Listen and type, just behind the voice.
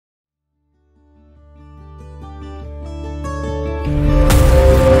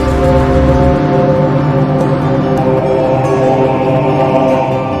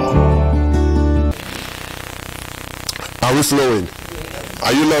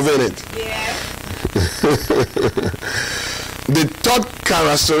Are you loving it? Yeah. The third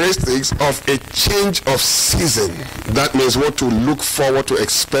characteristics of a change of season, that means what to look forward to,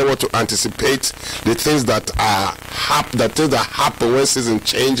 expect, what to anticipate, the things that happen when season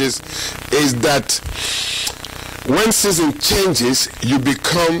changes, is that when season changes, you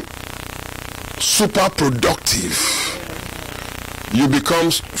become super productive. You become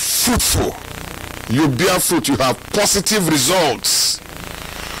fruitful. You bear fruit. You have positive results.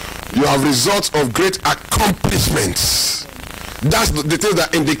 You have results of great accomplishments. That's the thing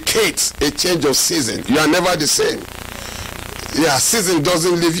that indicates a change of season. You are never the same. Yeah, season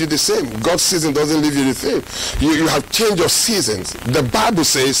doesn't leave you the same. God's season doesn't leave you the same. You have change of seasons. The Bible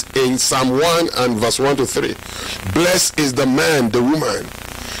says in Psalm 1 and verse 1 to 3, blessed is the man, the woman,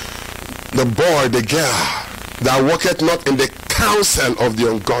 the boy, the girl, that walketh not in the counsel of the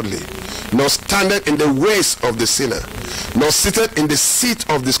ungodly, nor standeth in the ways of the sinner, nor sitteth in the seat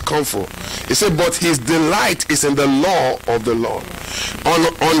of discomfort. He said, but his delight is in the law of the Lord.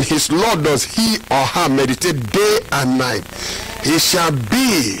 On his law does he or her meditate day and night. He shall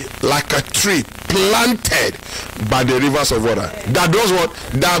be like a tree planted by the rivers of water, that does what?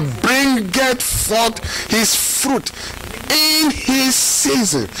 That bringeth forth his fruit in his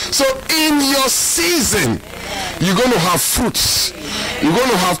season. So in your season, you're going to have fruits. You're going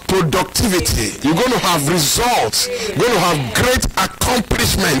to have productivity. You're going to have results. You're going to have great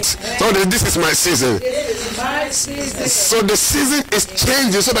accomplishments. So this is my season. So the season is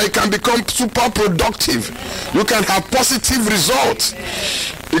changing so that you can become super productive. You can have positive results.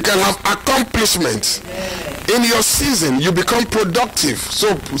 You can have accomplishments. In your season, you become productive.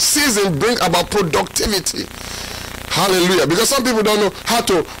 So season bring about productivity. Hallelujah. Because some people don't know how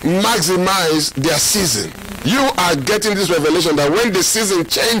to maximize their season. You are getting this revelation that when the season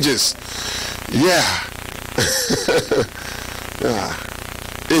changes,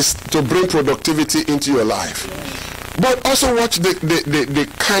 is to bring productivity into your life. But also watch the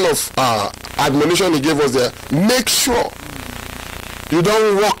kind of admonition he gave us there. Make sure you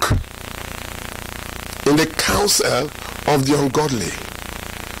don't walk in the counsel of the ungodly.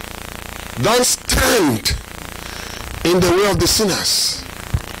 Don't stand in the way of the sinners.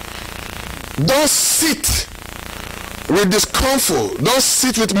 Don't sit with discomfort. Don't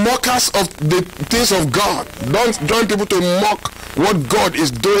sit with mockers of the things of God. Don't join people to mock what God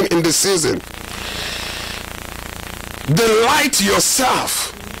is doing in the season. Delight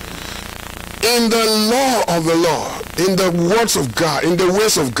yourself in the law of the Lord, in the words of God, in the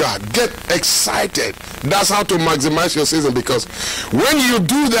ways of God. Get excited. That's how to maximize your season, because when you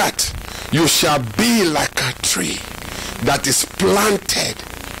do that, you shall be like a tree that is planted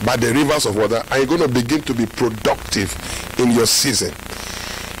by the rivers of water, and you're going to begin to be productive in your season.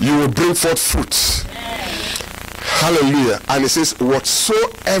 You will bring forth fruits. Hallelujah. And it says,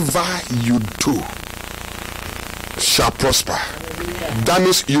 whatsoever you do shall prosper. That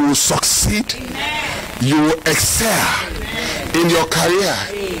means you will succeed. You will excel in your career,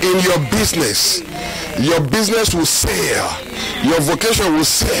 in your business. Your business will sail. Your vocation will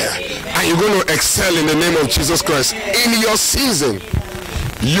sail. And you're going to excel in the name of Jesus Christ. In your season,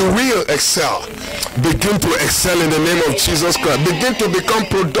 you will excel. Begin to excel in the name of Jesus Christ. Begin to become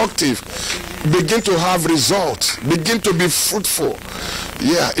productive. Begin to have results. Begin to be fruitful.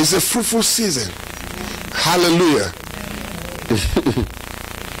 Yeah, it's a fruitful season. Hallelujah.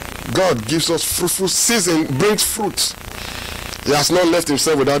 God gives us fruitful season, brings fruits. He has not left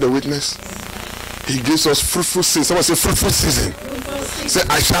himself without a witness. He gives us fruitful season. Someone say fruitful season. Say,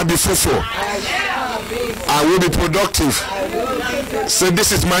 I shall be fruitful. I will be productive. Say,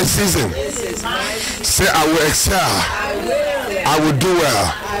 this is my season. Say, I will excel. I will do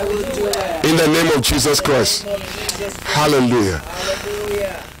well. In the name of Jesus Christ. Hallelujah.